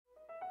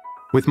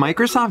With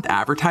Microsoft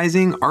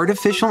Advertising,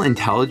 artificial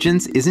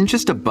intelligence isn't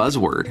just a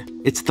buzzword.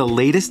 It's the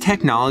latest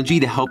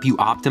technology to help you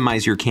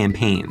optimize your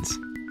campaigns.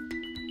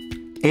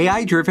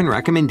 AI-driven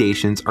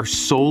recommendations are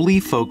solely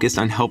focused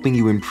on helping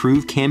you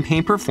improve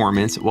campaign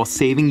performance while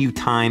saving you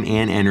time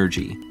and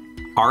energy.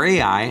 Our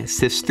AI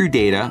sifts through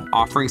data,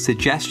 offering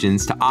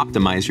suggestions to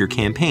optimize your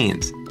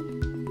campaigns.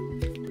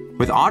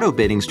 With auto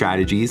bidding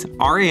strategies,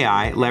 our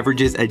AI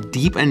leverages a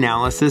deep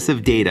analysis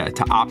of data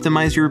to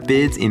optimize your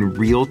bids in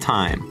real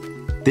time.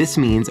 This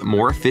means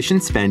more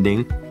efficient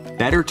spending,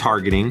 better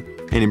targeting,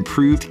 and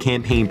improved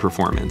campaign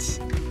performance.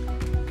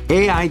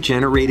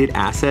 AI-generated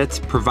assets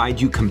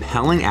provide you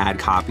compelling ad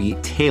copy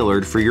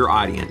tailored for your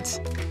audience.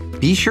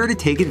 Be sure to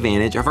take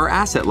advantage of our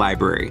asset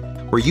library,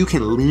 where you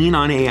can lean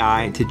on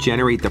AI to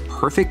generate the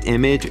perfect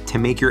image to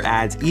make your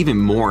ads even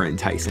more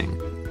enticing.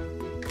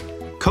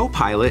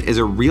 Copilot is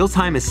a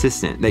real-time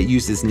assistant that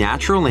uses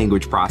natural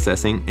language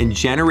processing and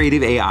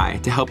generative AI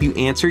to help you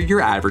answer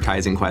your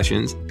advertising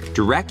questions,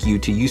 direct you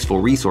to useful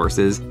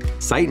resources,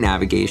 site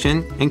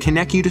navigation, and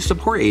connect you to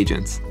support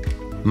agents.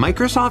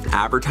 Microsoft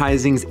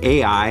Advertising's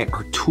AI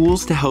are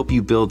tools to help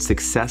you build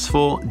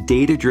successful,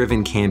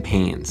 data-driven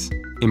campaigns.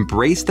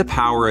 Embrace the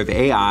power of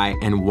AI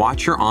and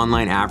watch your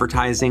online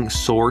advertising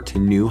soar to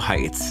new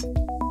heights.